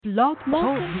Blog Talk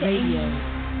Welcome to Radio.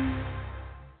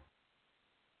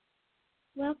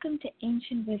 Welcome to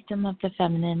Ancient Wisdom of the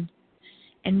Feminine,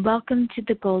 and welcome to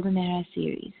the Golden Era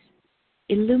series,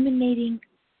 illuminating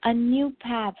a new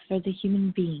path for the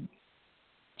human being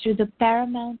through the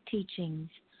paramount teachings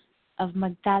of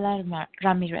Magdala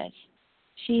Ramirez.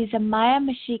 She is a Maya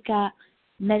Mexica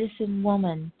medicine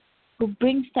woman who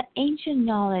brings the ancient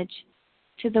knowledge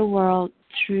to the world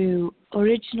through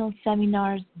original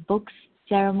seminars, books,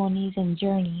 ceremonies, and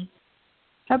journeys.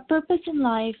 Her purpose in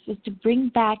life is to bring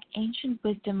back ancient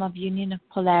wisdom of union of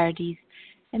polarities,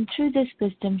 and through this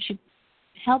wisdom she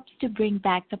helps to bring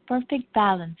back the perfect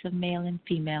balance of male and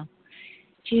female.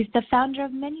 She is the founder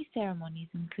of many ceremonies,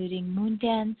 including Moon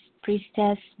Dance,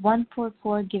 Priestess,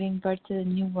 144 Giving Birth to the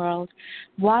New World,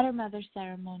 Water Mother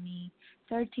Ceremony,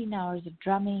 13 Hours of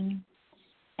Drumming,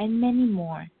 and many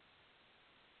more.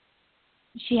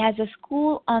 She has a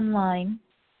school online,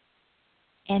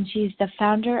 and she is the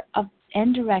founder of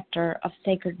and director of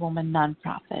Sacred Woman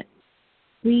Nonprofit.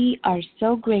 We are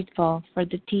so grateful for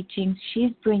the teachings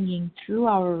she's bringing through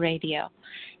our radio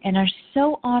and are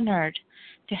so honored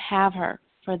to have her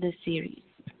for this series.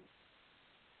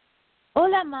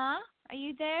 Hola, Ma. Are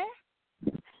you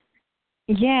there?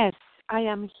 Yes, I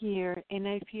am here, and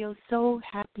I feel so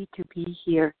happy to be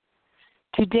here.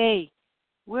 Today,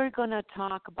 we're going to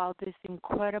talk about this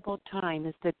incredible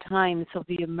times, the times of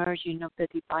the emerging of the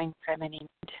Divine Feminine,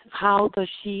 how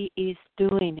she is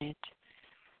doing it.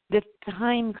 The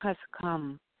time has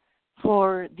come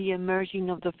for the emerging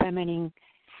of the feminine,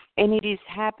 and it is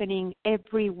happening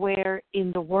everywhere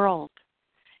in the world.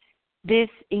 This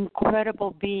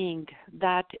incredible being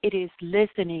that it is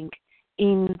listening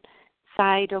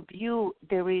inside of you,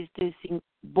 there is this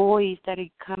voice that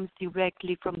it comes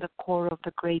directly from the core of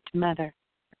the Great Mother.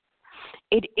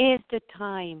 It is the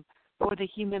time for the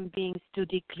human beings to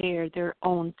declare their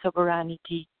own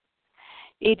sovereignty.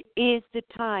 It is the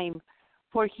time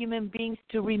for human beings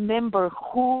to remember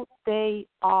who they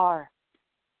are.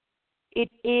 It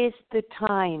is the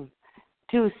time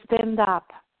to stand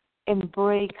up and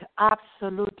break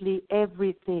absolutely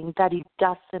everything that it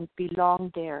doesn't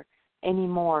belong there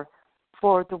anymore.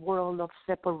 For the world of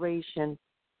separation,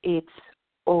 it's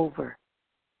over.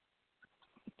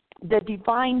 The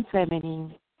Divine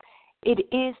Feminine, it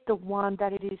is the one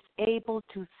that it is able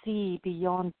to see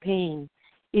beyond pain.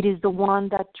 It is the one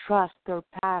that trusts their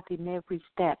path in every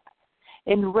step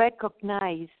and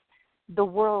recognize the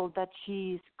world that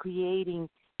she is creating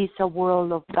is a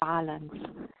world of balance.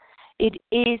 It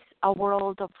is a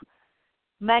world of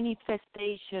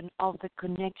manifestation of the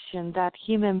connection that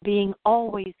human beings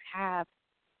always have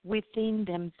within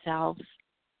themselves.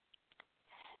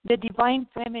 The Divine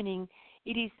Feminine,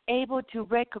 it is able to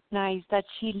recognize that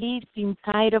she lives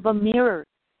inside of a mirror,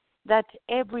 that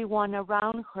everyone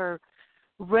around her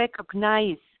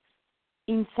recognizes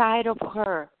inside of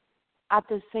her at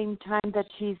the same time that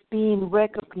she's being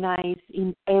recognized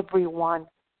in everyone.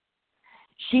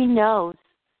 She knows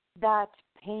that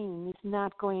pain is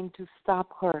not going to stop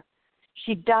her.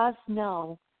 She does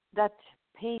know that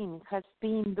pain has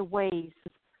been the ways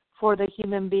for the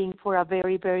human being for a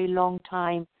very, very long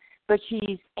time, but she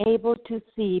is able to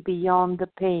see beyond the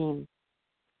pain.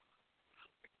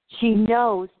 She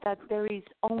knows that there is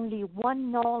only one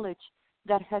knowledge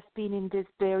that has been in this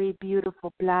very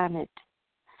beautiful planet.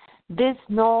 This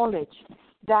knowledge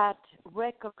that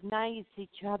recognizes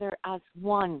each other as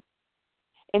one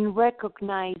and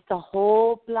recognize the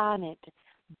whole planet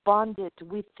bonded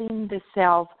within the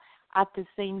self at the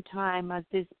same time as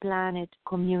this planet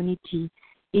community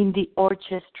in the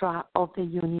orchestra of the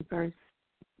universe.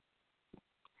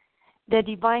 The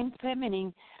Divine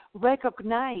Feminine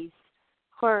recognizes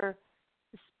her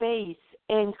space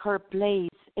and her place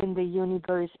in the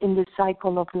universe, in the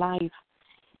cycle of life,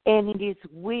 and it is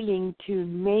willing to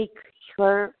make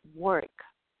her work.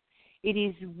 It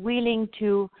is willing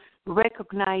to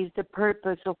recognize the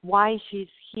purpose of why she's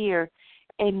here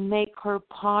and make her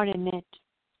part in it.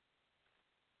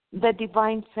 The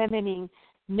Divine Feminine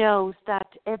knows that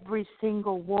every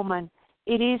single woman,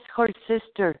 it is her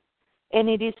sister, and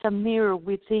it is a mirror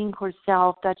within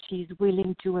herself that she's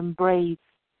willing to embrace.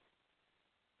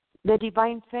 The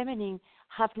Divine Feminine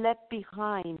have left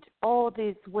behind all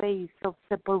these ways of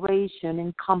separation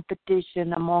and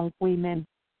competition among women.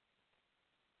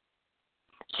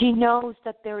 She knows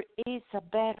that there is a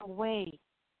better way.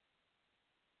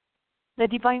 The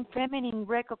Divine Feminine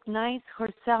recognizes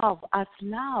herself as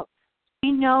love.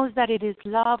 She knows that it is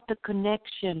love, the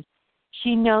connection.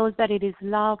 She knows that it is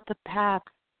love, the path.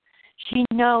 She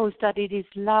knows that it is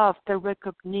love, the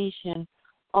recognition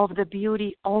of the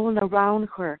beauty all around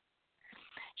her.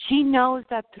 She knows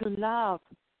that through love,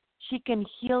 she can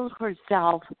heal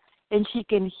herself and she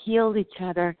can heal each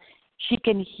other. She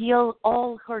can heal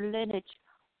all her lineage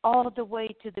all the way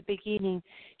to the beginning.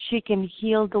 She can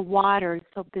heal the waters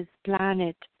of this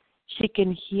planet. She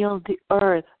can heal the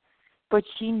earth. But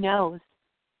she knows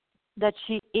that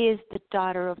she is the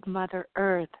daughter of Mother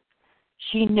Earth.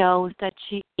 She knows that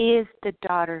she is the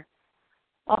daughter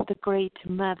of the Great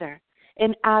Mother.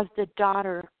 And as the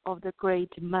daughter of the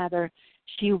Great Mother,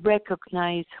 she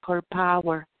recognizes her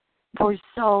power. For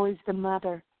so is the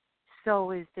mother,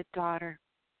 so is the daughter.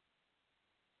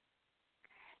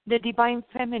 The Divine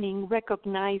Feminine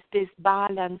recognizes this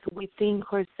balance within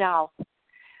herself,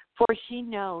 for she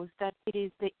knows that it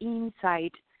is the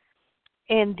inside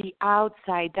and the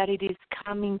outside, that it is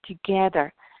coming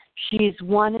together. She is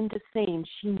one and the same.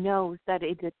 She knows that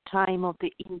at the time of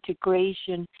the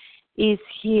integration is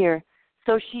here.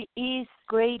 So she is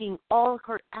grading all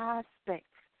her aspects,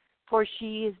 for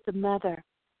she is the mother.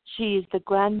 She is the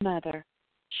grandmother.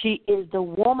 She is the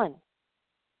woman.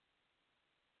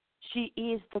 She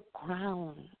is the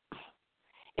crown.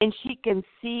 And she can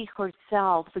see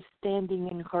herself standing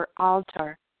in her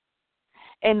altar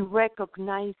and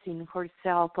recognizing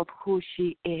herself of who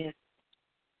she is.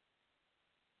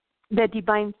 The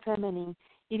Divine Feminine,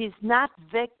 it is not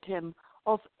victim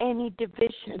of any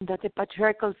division that the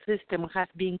patriarchal system has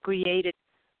been created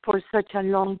for such a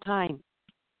long time.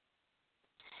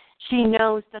 She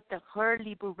knows that her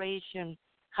liberation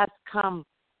has come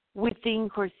within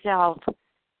herself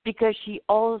because she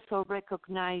also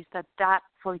recognized that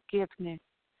forgiveness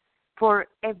for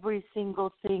every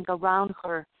single thing around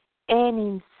her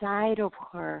and inside of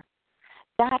her,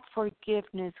 that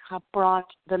forgiveness has brought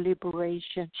the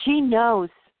liberation. She knows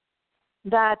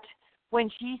that when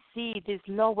she sees this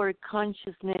lower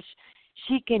consciousness,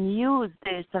 she can use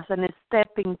this as a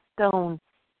stepping stone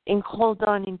and hold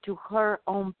on into her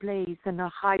own place in a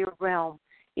higher realm,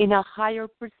 in a higher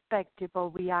perspective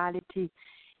of reality.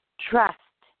 Trust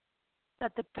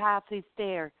that the path is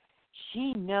there.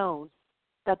 She knows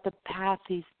that the path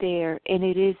is there and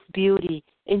it is beauty,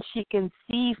 and she can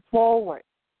see forward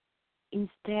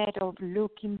instead of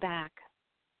looking back.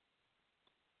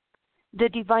 The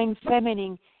Divine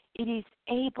Feminine, it is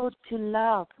able to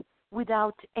love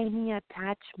without any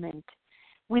attachment,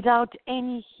 without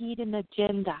any hidden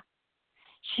agenda.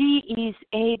 She is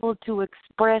able to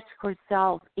express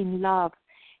herself in love,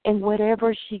 and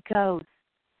wherever she goes,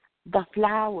 the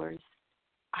flowers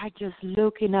are just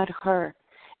looking at her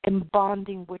and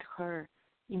bonding with her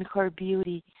in her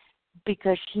beauty,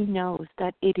 because she knows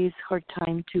that it is her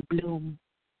time to bloom.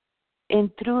 And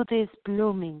through this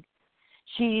blooming,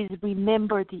 she is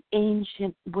remembered the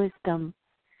ancient wisdom.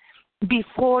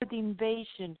 Before the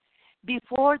invasion,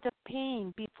 before the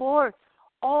pain, before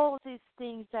all these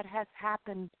things that has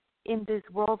happened in this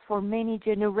world for many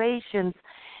generations,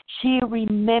 she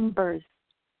remembers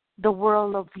the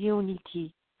world of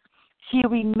unity. She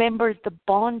remembers the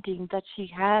bonding that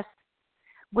she has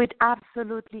with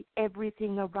absolutely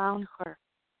everything around her.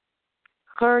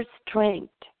 Her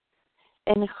strength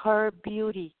and her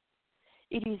beauty,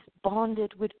 it is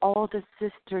bonded with all the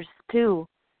sisters too.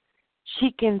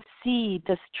 She can see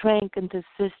the strength in the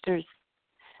sisters.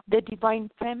 The Divine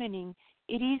Feminine,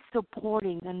 it is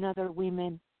supporting another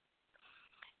woman.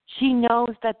 She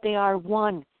knows that they are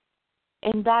one,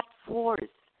 and that force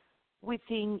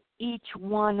within each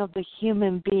one of the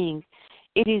human beings,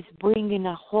 it is bringing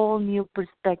a whole new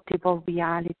perspective of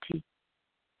reality.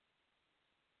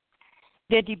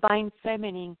 The Divine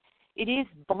Feminine, it is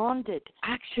bonded.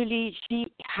 Actually, she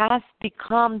has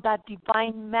become that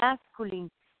Divine Masculine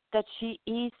that she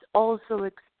is also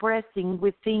expressing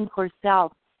within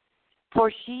herself.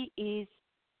 For she is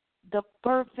the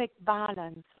perfect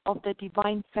balance of the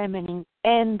Divine Feminine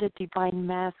and the Divine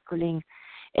Masculine.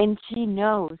 And she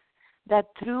knows that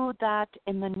through that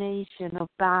emanation of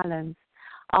balance,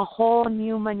 a whole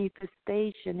new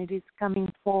manifestation, it is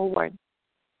coming forward.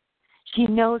 She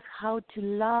knows how to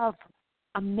love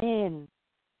a man.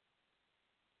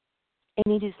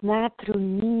 And it is not through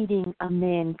needing a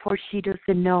man, for she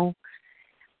doesn't know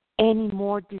any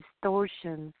more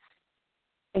distortions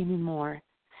anymore.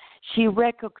 She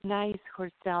recognizes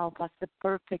herself as the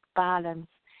perfect balance,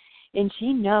 and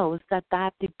she knows that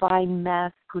that Divine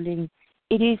Masculine,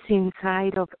 it is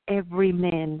inside of every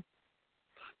man.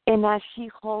 And as she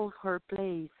holds her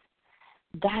place,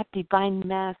 that Divine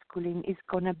Masculine is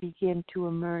going to begin to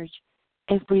emerge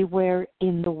everywhere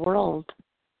in the world,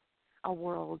 a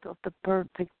world of the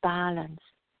perfect balance.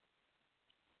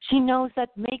 She knows that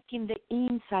making the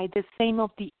inside the same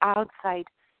of the outside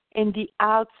and the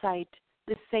outside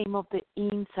the same of the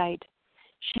inside,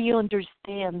 She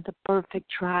understands the perfect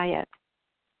triad.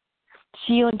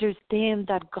 She understands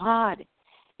that God,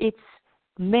 it's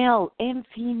male and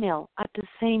female at the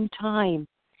same time.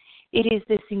 It is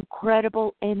this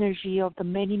incredible energy of the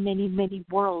many, many, many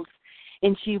worlds.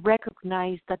 And she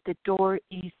recognized that the door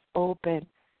is open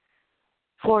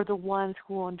for the ones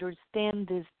who understand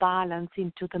this balance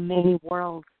into the many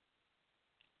worlds.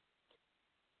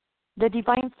 The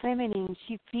Divine Feminine,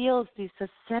 she feels this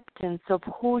acceptance of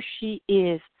who she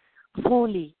is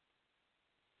fully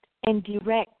and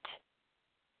direct.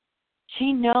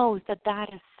 She knows that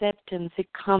acceptance, it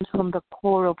comes from the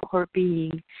core of her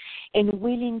being and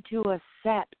willing to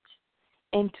accept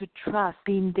and to trust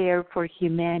being there for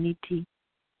humanity.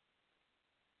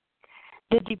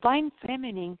 The Divine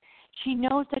Feminine, she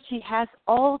knows that she has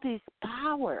all this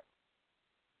power,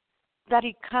 that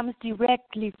it comes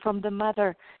directly from the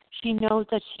Mother. She knows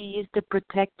that she is the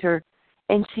protector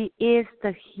and she is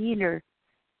the healer.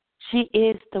 She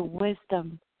is the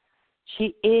wisdom.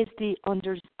 She is the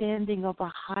understanding of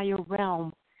a higher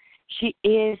realm. She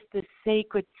is the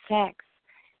sacred sex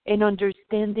and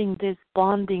understanding this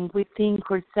bonding within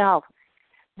herself.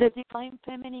 The Divine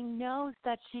Feminine knows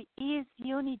that she is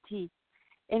unity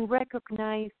and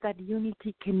recognizes that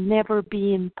unity can never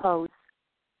be imposed.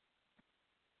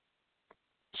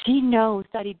 She knows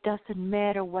that it doesn't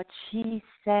matter what she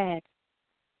said.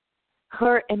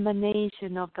 Her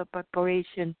emanation of the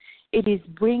vibration, it is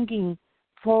bringing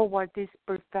forward this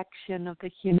perfection of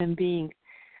the human being.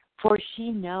 For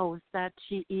she knows that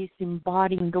she is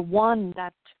embodying the one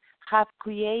that have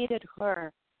created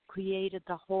her, created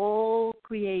the whole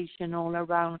creation all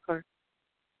around her.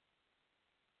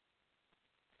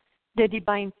 The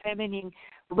Divine Feminine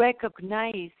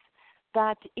recognizes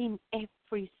that in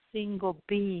every single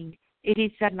being, it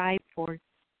is a life force.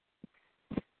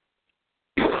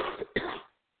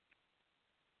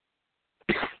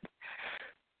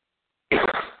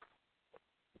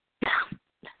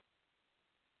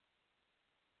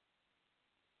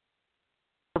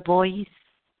 The voice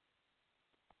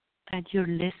that you're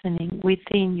listening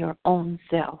within your own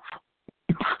self.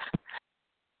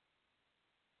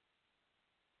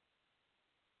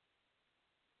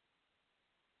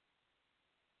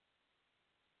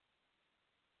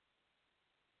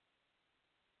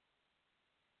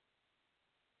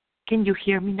 Can you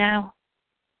hear me now?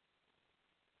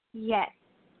 Yes.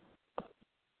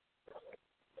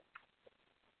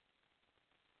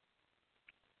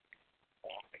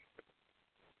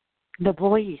 The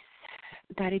voice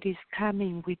that it is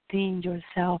coming within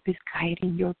yourself is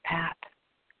guiding your path.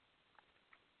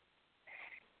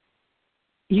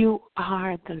 You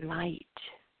are the light.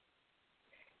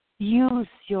 Use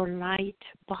your light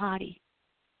body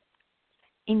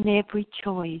in every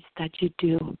choice that you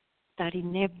do, that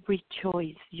in every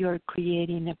choice you're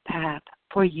creating a path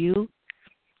for you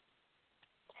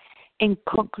and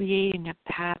co-creating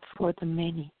a path for the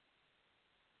many.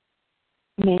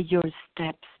 May your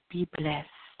steps be blessed.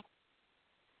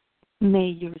 May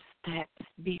your steps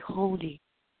be holy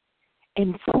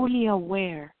and fully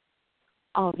aware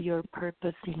of your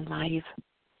purpose in life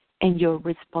and your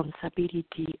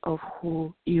responsibility of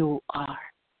who you are.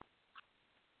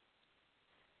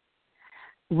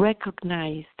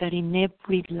 Recognize that in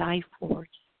every life force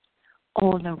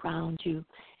all around you,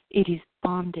 it is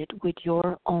bonded with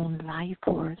your own life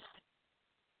force.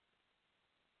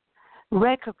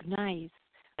 Recognize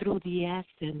through the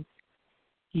essence,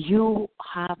 you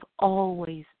have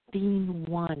always been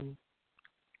one.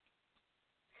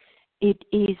 It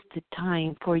is the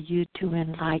time for you to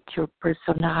enlighten your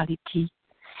personality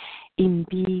and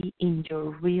be in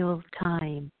your real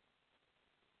time.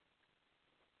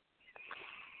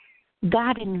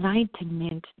 That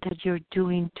enlightenment that you're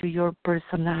doing to your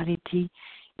personality,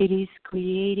 it is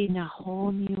creating a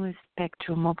whole new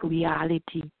spectrum of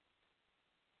reality.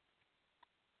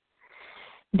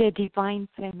 The Divine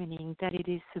Feminine that it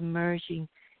is emerging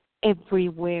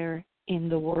everywhere in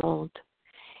the world.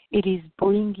 It is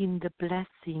bringing the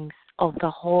blessings of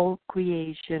the whole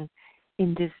creation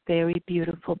in this very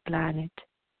beautiful planet.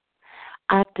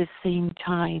 At the same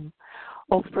time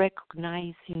of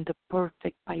recognizing the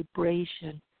perfect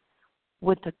vibration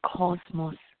with the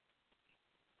cosmos.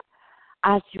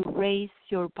 As you raise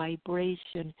your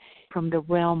vibration from the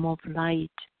realm of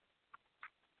light,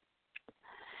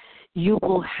 you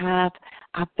will have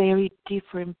a very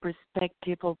different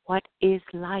perspective of what is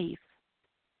life.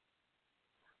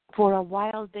 For a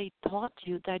while they taught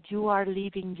you that you are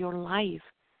living your life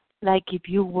like if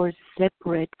you were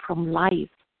separate from life.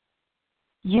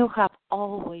 You have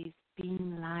always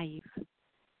been life,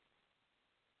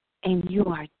 and you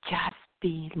are just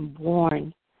being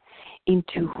born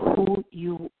into who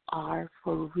you are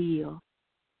for real.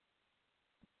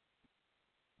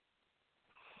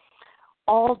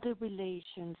 All the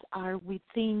relations are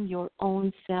within your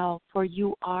own self, for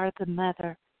you are the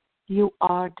mother, you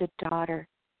are the daughter,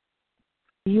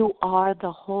 you are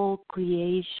the whole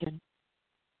creation.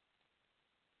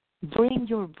 Bring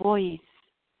your voice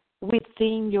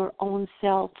within your own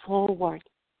self forward,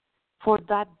 for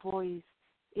that voice,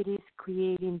 it is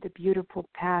creating the beautiful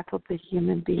path of the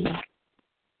human being.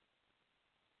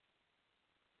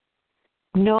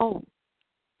 Know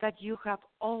that you have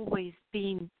always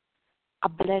been a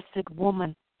blessed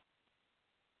woman.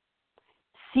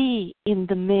 See in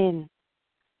the men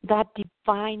that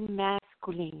divine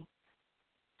masculine,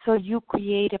 so you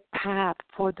create a path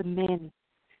for the men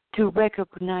to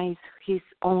recognize his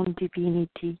own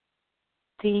divinity.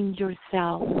 Within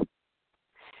yourself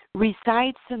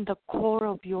resides in the core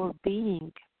of your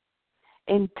being,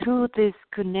 and through this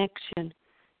connection,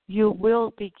 you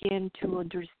will begin to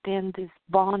understand this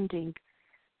bonding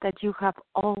that you have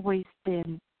always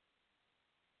been.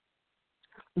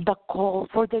 The call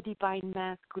for the divine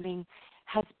masculine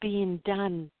has been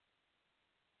done.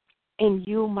 And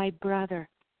you, my brother,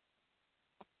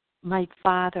 my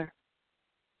father,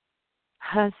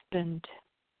 husband,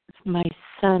 my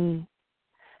son,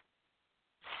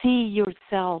 see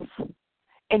yourself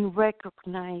and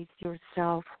recognize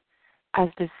yourself as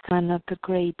the son of the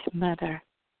great mother.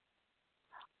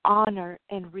 Honor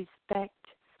and respect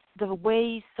the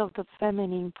ways of the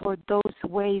feminine, for those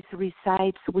ways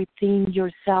resides within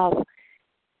yourself.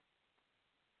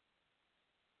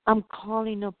 I'm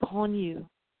calling upon you,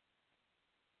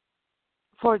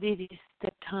 for it is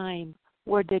the time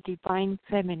where the divine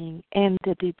feminine and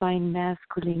the divine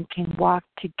masculine can walk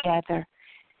together,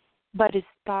 but it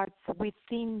starts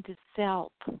within the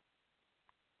self.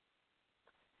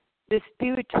 The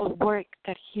spiritual work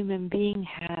that human beings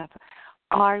have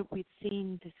are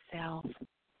within the self.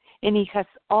 And it has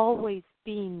always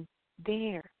been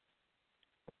there.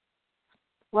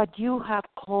 What you have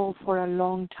called for a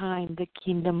long time, the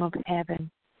kingdom of heaven,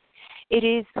 it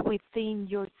is within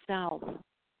yourself.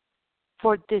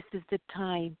 For this is the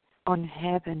time on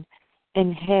heaven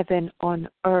and heaven on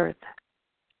earth.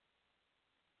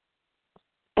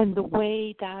 And the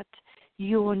way that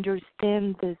you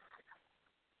understand this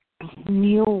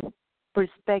new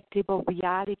perspective of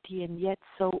reality and yet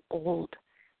so old,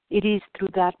 it is through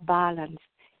that balance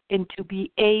and to be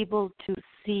able to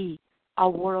see a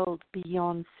world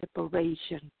beyond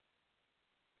separation.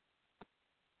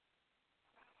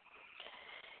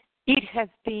 It has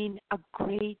been a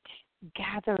great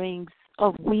gathering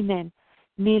of women,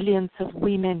 millions of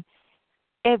women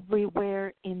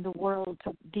everywhere in the world.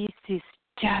 This is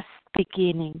just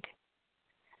beginning.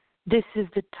 This is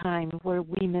the time where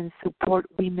women support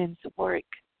women's work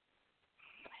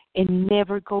and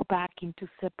never go back into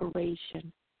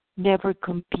separation, never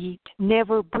compete,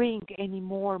 never bring any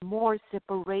more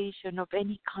separation of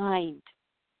any kind.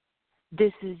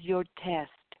 This is your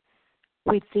test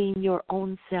within your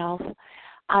own self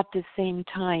at the same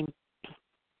time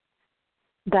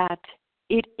that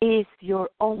it is your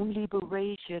own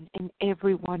liberation and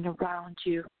everyone around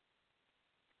you.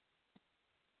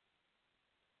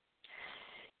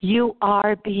 You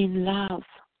are being loved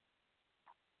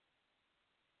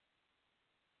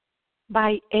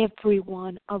by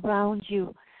everyone around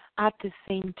you at the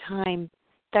same time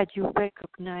that you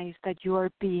recognize that you are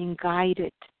being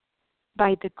guided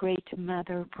by the Great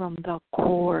Mother from the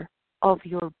core of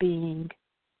your being.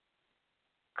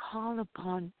 Call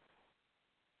upon,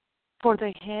 for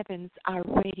the heavens are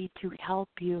ready to help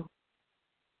you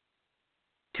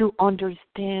to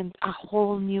understand a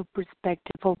whole new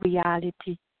perspective of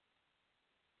reality.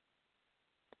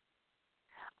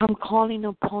 I'm calling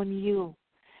upon you,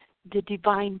 the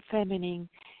divine feminine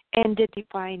and the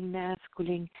divine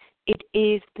masculine. It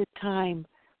is the time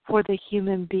for the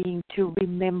human being to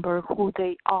remember who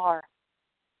they are.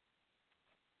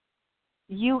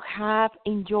 You have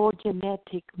in your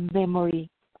genetic memory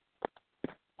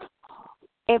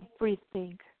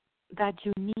everything that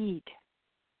you need.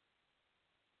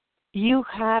 You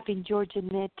have in your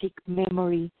genetic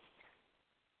memory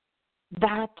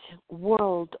that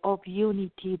world of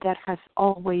unity that has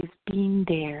always been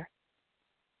there.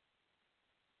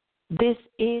 This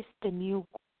is the new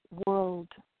world.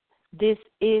 This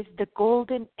is the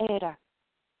golden era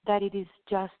that it is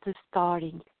just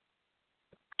starting.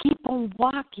 Keep on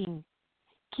walking.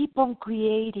 Keep on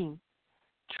creating.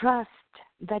 Trust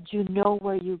that you know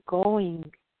where you're going.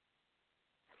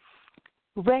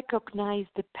 Recognize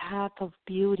the path of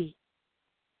beauty.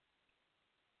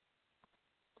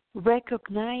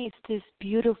 Recognize these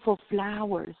beautiful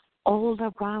flowers all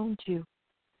around you,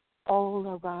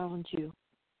 all around you.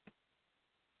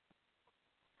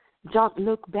 Don't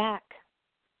look back.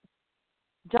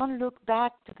 Don't look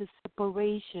back to the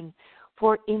separation,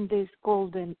 for in this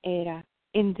golden era,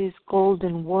 in this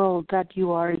golden world that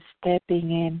you are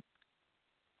stepping in,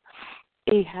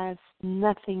 it has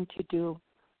nothing to do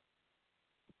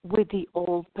with the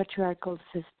old patriarchal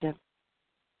system.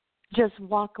 Just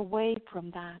walk away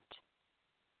from that.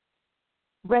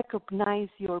 Recognize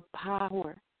your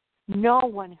power. No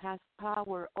one has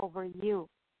power over you.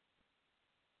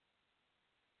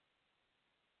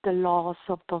 The laws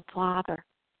of the Father,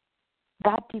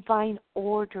 that divine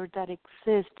order that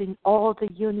exists in all the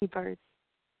universe,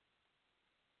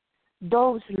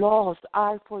 those laws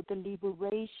are for the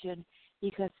liberation.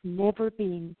 It has never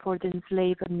been for the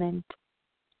enslavement.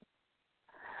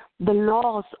 The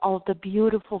laws of the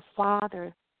beautiful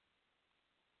Father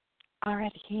are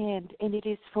at hand, and it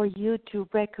is for you to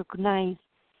recognize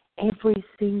every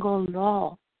single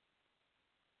law.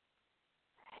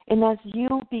 And as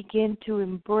you begin to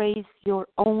embrace your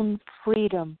own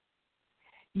freedom,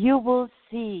 you will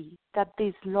see that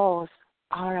these laws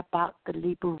are about the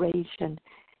liberation.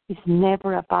 It's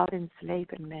never about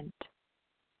enslavement.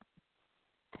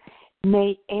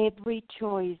 May every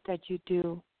choice that you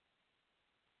do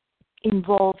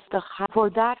involve for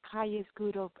that highest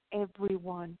good of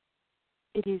everyone.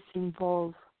 It is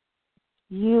involve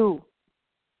you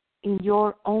in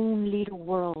your own little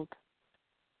world,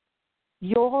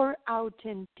 your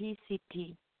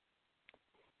authenticity,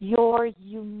 your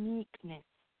uniqueness.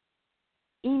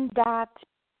 In that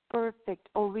perfect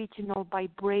original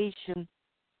vibration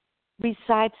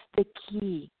resides the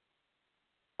key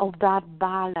of that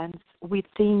balance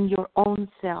within your own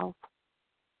self.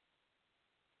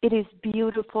 It is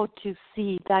beautiful to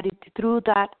see that through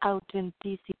that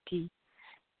authenticity,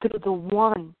 through the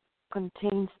one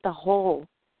contains the whole,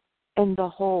 and the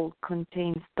whole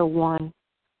contains the one.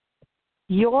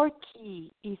 Your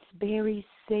key is very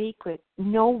sacred.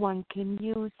 No one can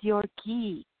use your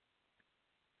key.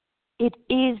 It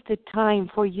is the time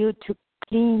for you to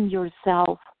clean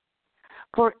yourself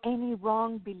for any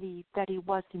wrong belief that it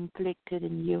was inflicted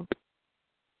in you.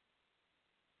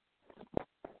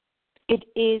 It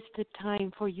is the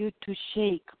time for you to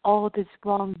shake all these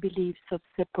wrong beliefs of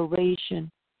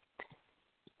separation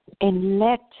and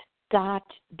let that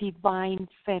divine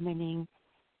feminine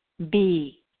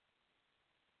be.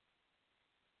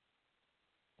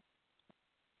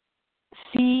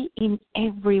 See in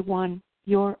everyone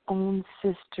your own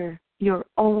sister, your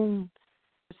own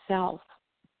self.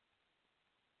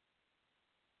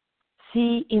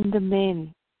 See in the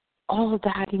men all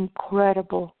that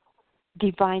incredible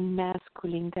divine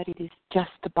masculine that it is just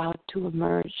about to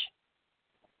emerge.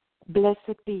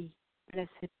 Blessed be,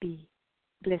 blessed be,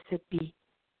 blessed be.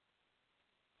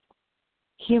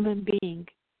 Human being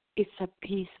is a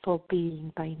peaceful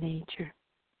being by nature.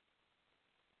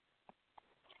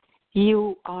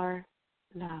 You are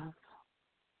love.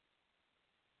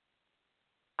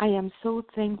 I am so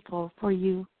thankful for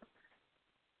you.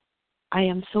 I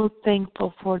am so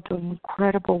thankful for the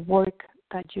incredible work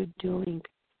that you're doing.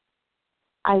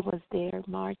 I was there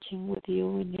marching with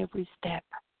you in every step.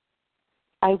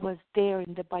 I was there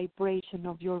in the vibration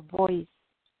of your voice.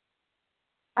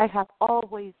 I have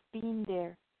always been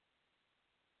there.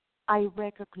 I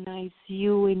recognize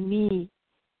you in me.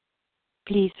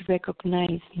 Please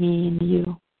recognize me in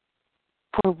you,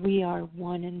 for we are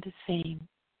one and the same.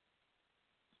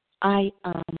 I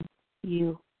am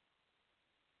you.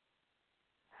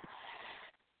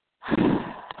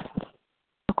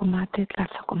 Sokomate,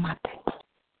 Tlasokomate.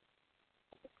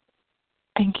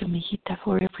 Thank you, mijita,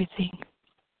 for everything.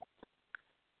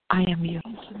 I am you.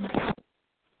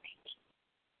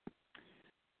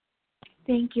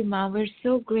 Thank you, Ma. We're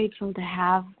so grateful to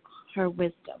have her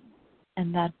wisdom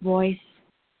and that voice.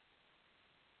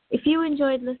 If you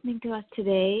enjoyed listening to us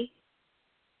today,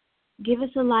 give us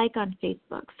a like on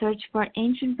Facebook. Search for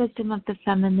Ancient Wisdom of the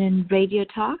Feminine Radio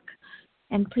Talk.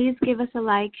 And please give us a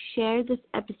like. Share this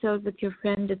episode with your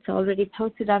friend. It's already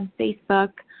posted on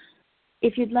Facebook.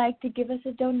 If you'd like to give us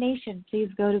a donation, please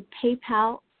go to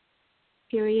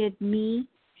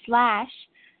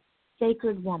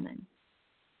PayPal.me/Sacred Woman.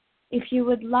 If you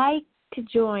would like to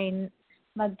join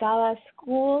Magdala's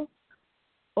school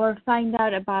or find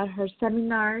out about her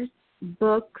seminars,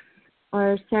 books,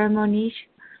 or ceremonies,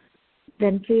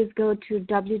 then please go to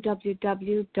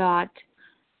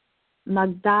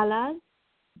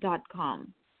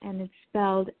www.magdalas.com, and it's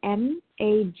spelled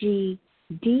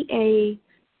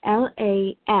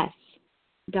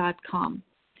MAGDALAS.com.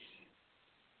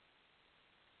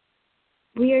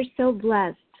 We are so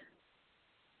blessed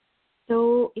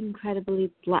so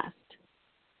incredibly blessed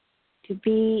to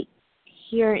be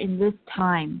here in this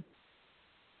time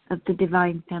of the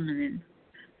Divine Feminine.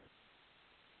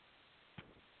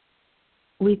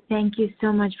 We thank you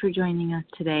so much for joining us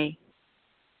today,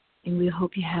 and we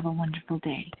hope you have a wonderful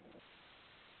day.